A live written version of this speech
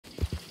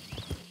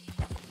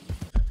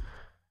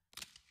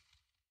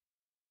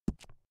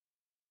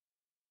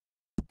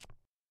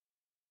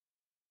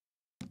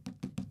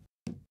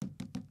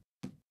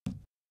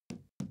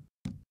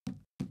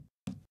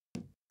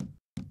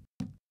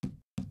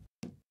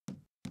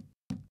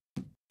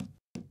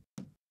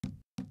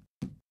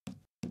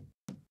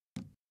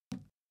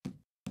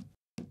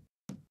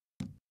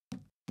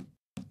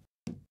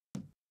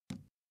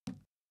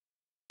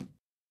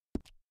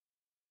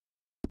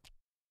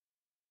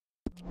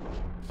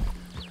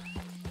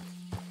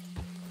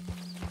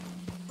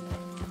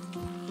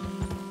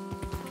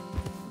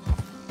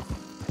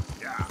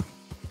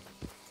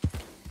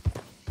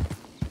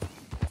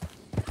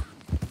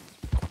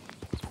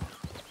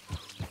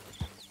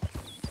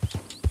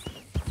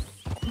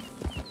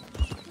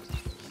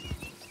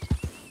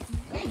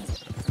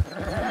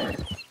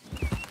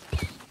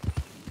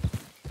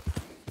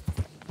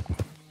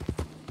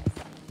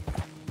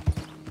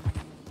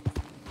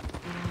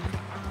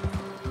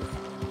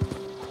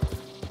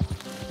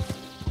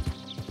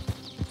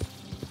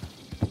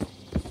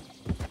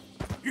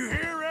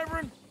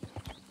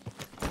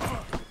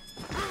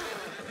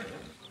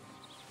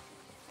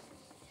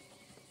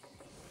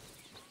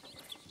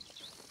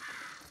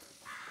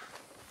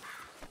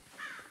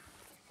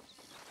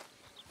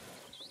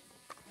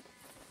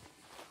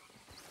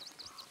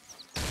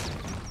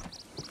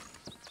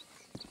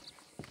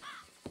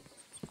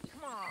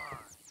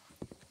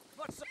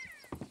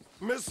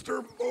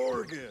Mr.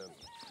 Morgan.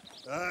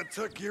 I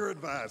took your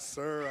advice,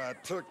 sir. I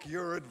took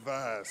your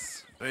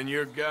advice. Then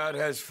your god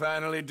has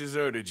finally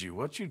deserted you.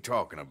 What you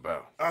talking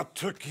about? I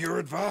took your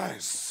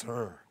advice,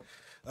 sir.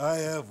 I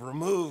have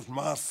removed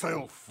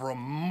myself from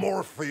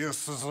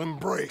Morpheus's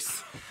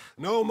embrace.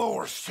 No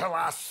more shall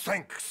I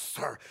sink,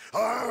 sir.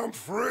 I am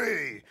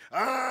free.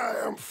 I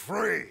am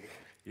free.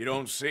 You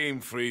don't seem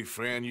free,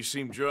 friend. You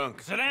seem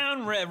drunk. Sit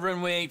down,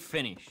 Reverend. We ain't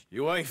finished.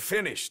 You ain't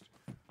finished.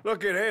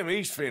 Look at him.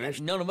 He's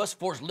finished. None of us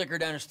forced liquor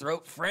down his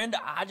throat. Friend,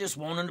 I just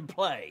want him to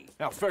play.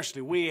 Now,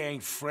 firstly, we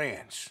ain't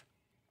friends.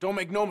 Don't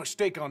make no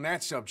mistake on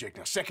that subject.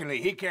 Now,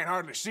 secondly, he can't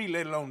hardly see,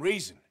 let alone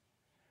reason.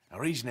 Now,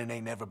 reasoning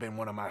ain't never been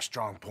one of my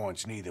strong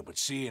points neither, but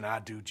seeing I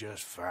do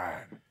just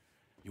fine.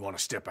 You want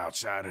to step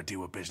outside or deal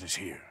with business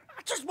here?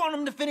 I just want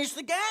him to finish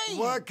the game.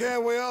 Why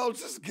can't we all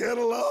just get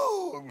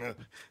along?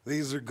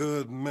 These are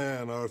good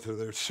men, Arthur.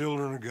 They're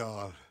children of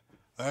God.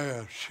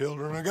 They're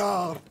children of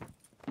God.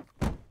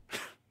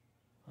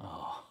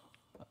 Oh.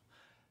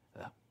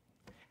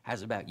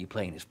 How's about you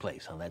playing his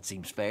place, huh? That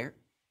seems fair?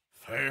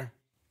 Fair?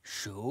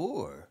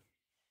 Sure.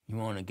 You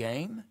want a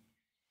game?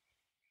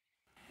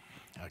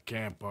 I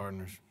can't,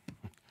 partners.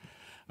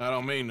 I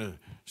don't mean to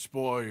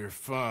spoil your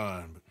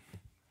fun,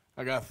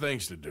 but I got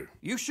things to do.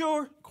 You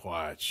sure?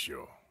 Quite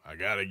sure. I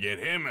gotta get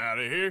him out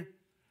of here.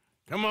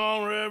 Come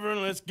on,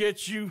 Reverend, let's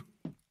get you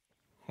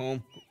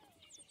home.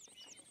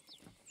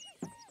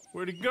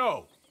 Where'd he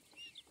go?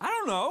 I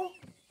don't know.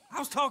 I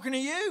was talking to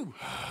you.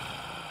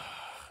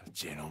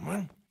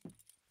 Gentlemen.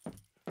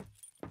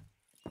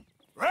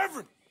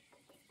 Reverend!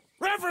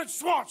 Reverend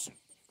Swanson!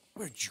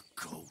 Where'd you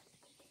go?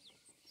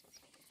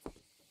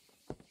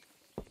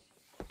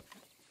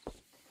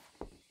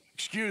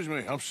 Excuse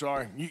me, I'm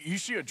sorry. You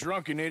see a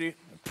drunken idiot,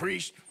 a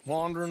priest,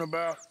 wandering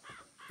about?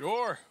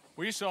 Sure,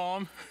 we saw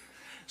him,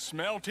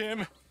 smelt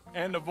him,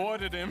 and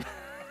avoided him.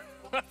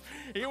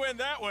 He went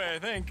that way, I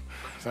think.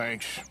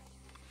 Thanks.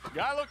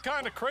 Guy looked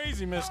kind of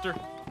crazy, mister.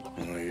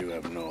 Well, you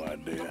have no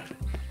idea.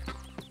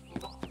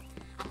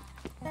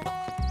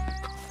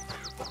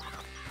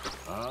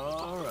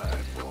 All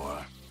right,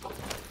 boy.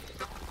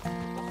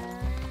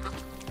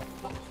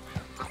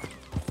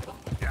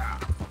 Yeah.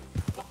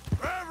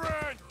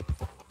 Reverend!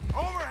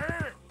 Over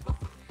here!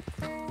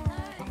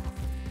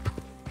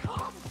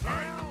 Calm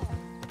down.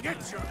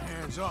 Get your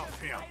hands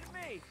off him.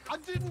 I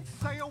didn't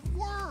say a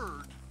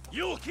word.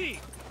 You'll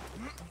keep.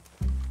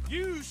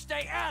 You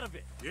stay out of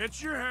it.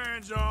 Get your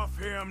hands off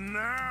him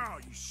now,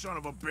 you son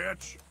of a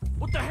bitch.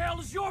 What the hell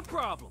is your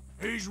problem?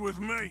 He's with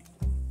me.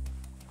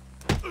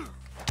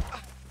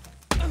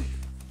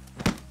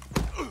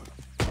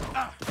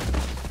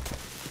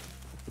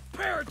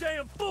 Pair of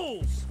damn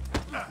fools!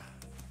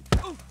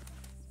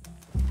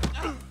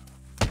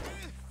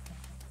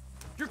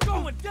 You're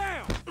going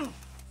down!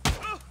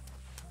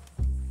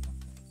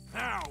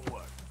 Now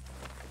what?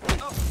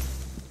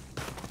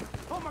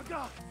 Oh my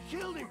God!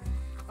 Killed him!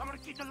 I'm gonna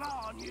keep the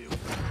law on you!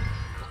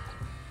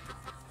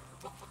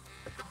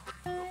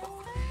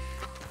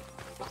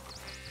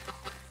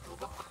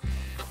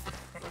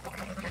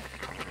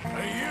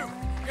 Hey,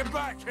 you! Get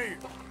back here!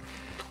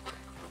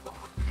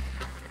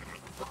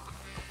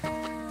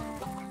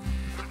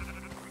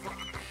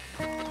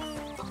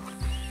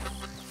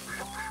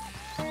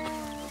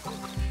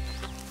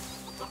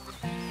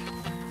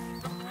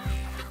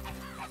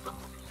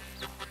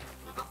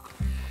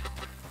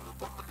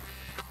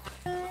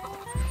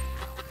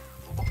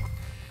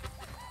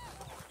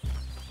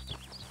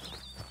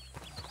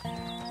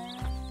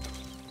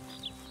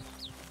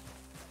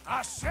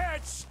 I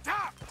said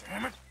stop,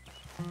 damn it!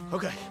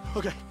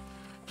 Okay.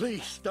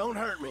 Please, don't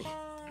hurt me.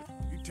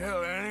 You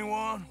tell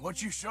anyone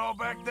what you saw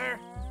back there?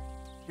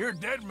 You're a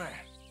dead man.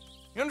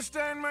 You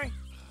understand me?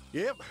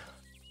 Yep.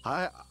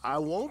 I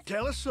won't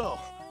tell a soul.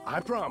 I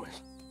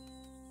promise.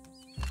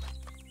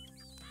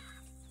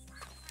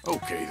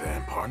 Okay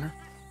then, partner.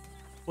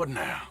 What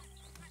now?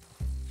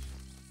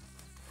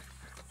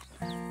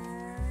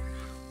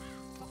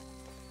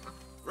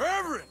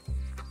 Reverend!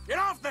 Get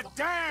off the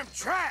damn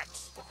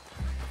tracks!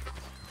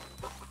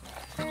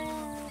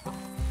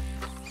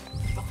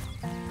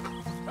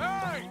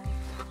 Hey!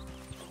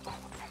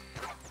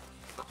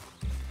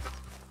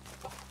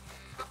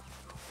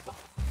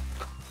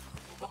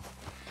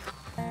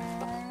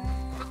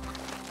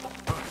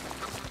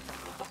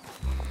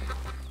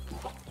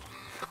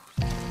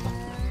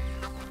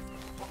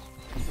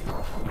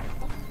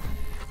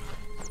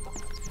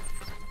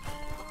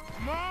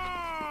 Come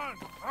on,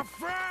 my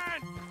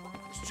friend!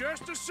 It's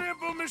just a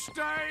simple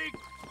mistake.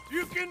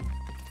 You can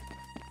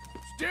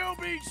still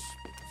be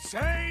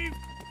saved.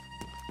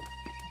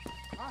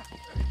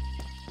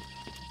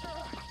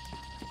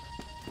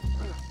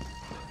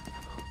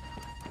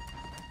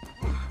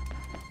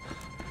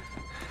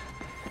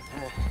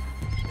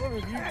 What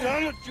have you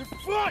done with your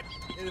foot?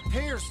 It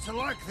appears to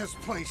like this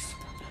place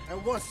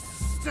and wants to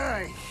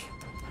stay.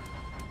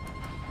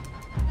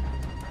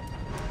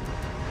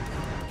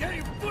 Get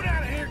your foot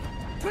out of here!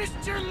 Twist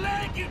your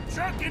leg, you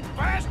drunken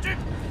bastard!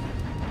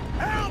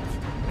 Help!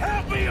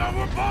 Help me or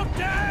we're both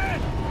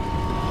dead!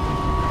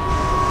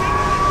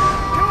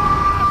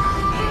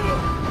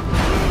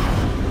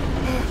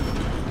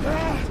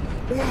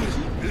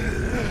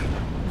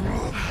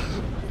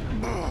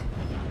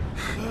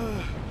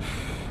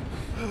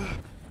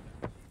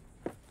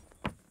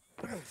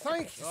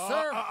 Thank you,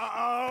 sir.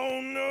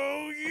 Oh,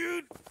 no,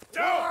 you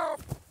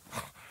don't!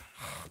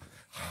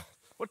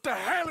 What the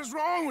hell is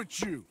wrong with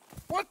you?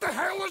 What the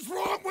hell is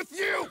wrong with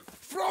you?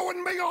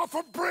 Throwing me off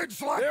a bridge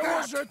like There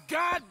that? was a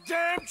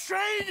goddamn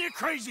train, you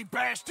crazy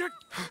bastard!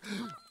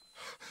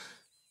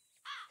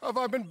 Have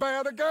I been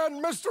bad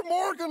again, Mr.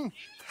 Morgan?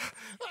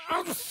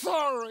 I'm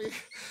sorry.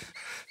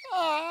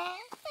 I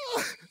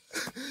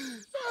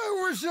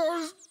wish I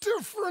was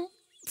different.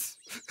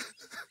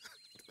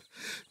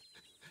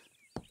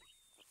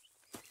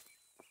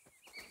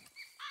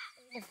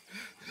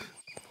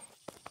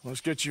 Let's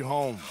get you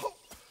home.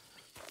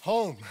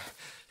 Home?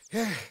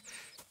 Yeah,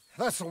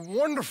 that's a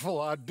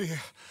wonderful idea.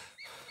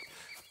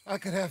 I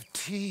could have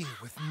tea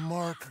with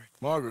Margaret.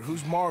 Margaret?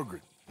 Who's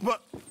Margaret?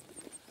 But...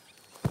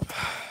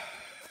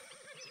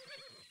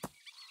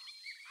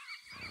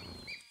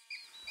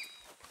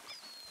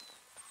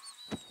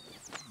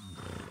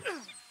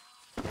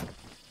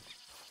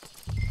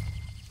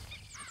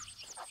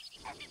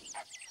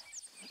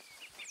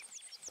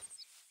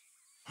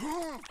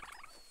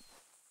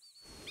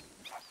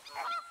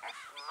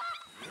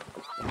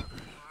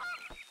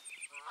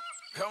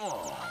 Come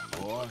on,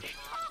 boy.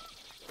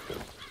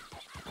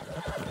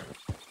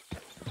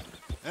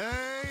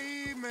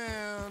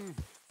 Amen.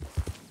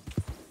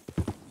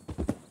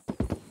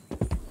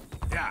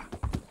 Yeah.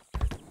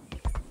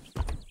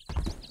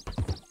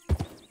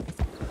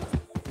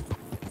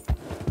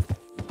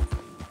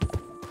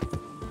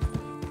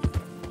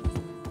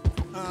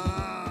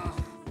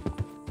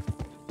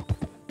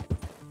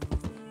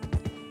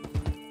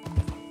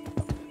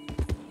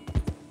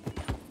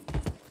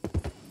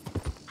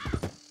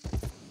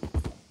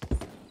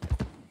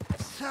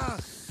 So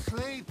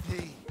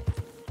sleepy.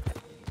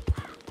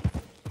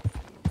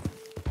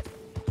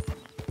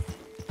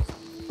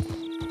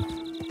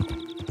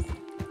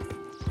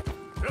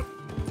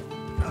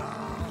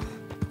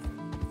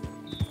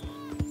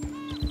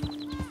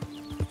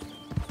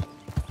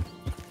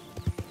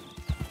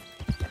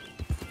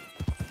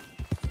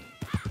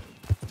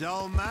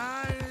 Don't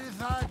mind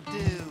if I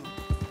do.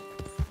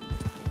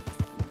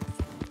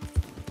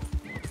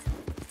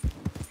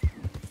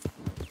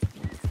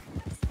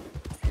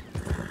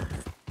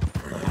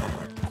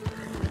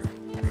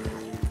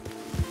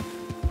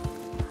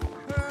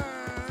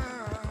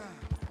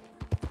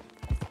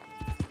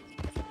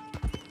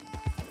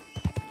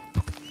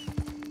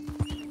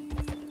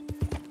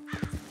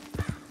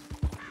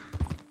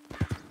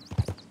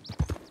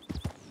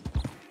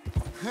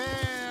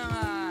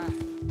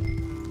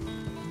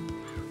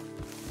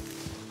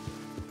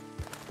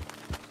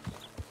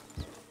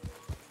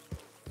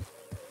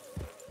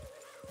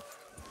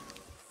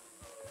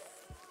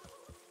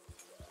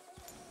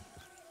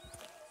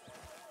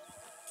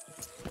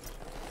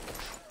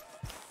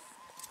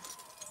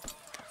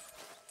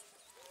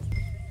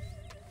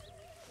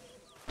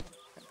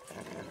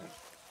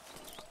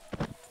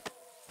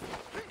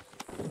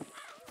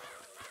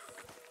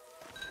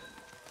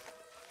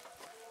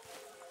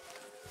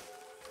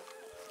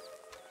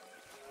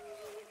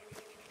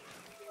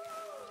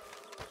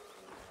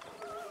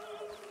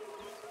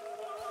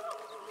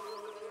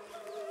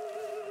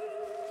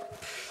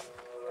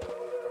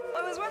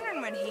 I was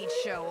wondering when he'd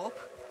show up.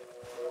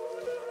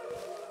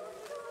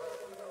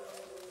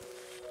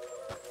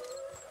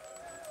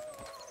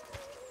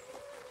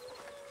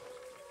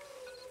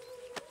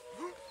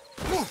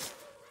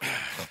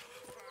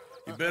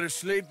 You better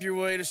sleep your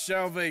way to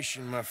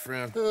salvation, my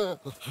friend. Oh,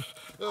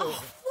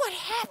 what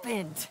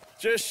happened?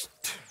 Just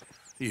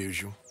the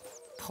usual.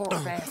 Poor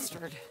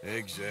bastard.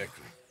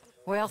 Exactly.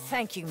 Well,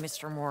 thank you,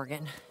 Mr.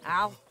 Morgan.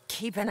 I'll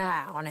keep an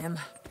eye on him.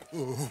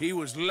 He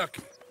was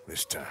lucky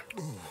this time.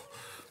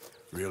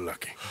 Real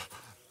lucky.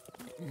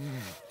 Mr.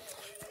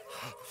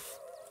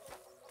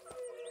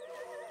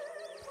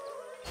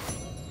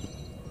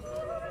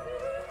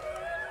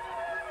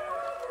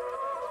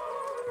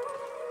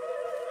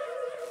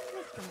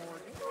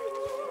 Morgan.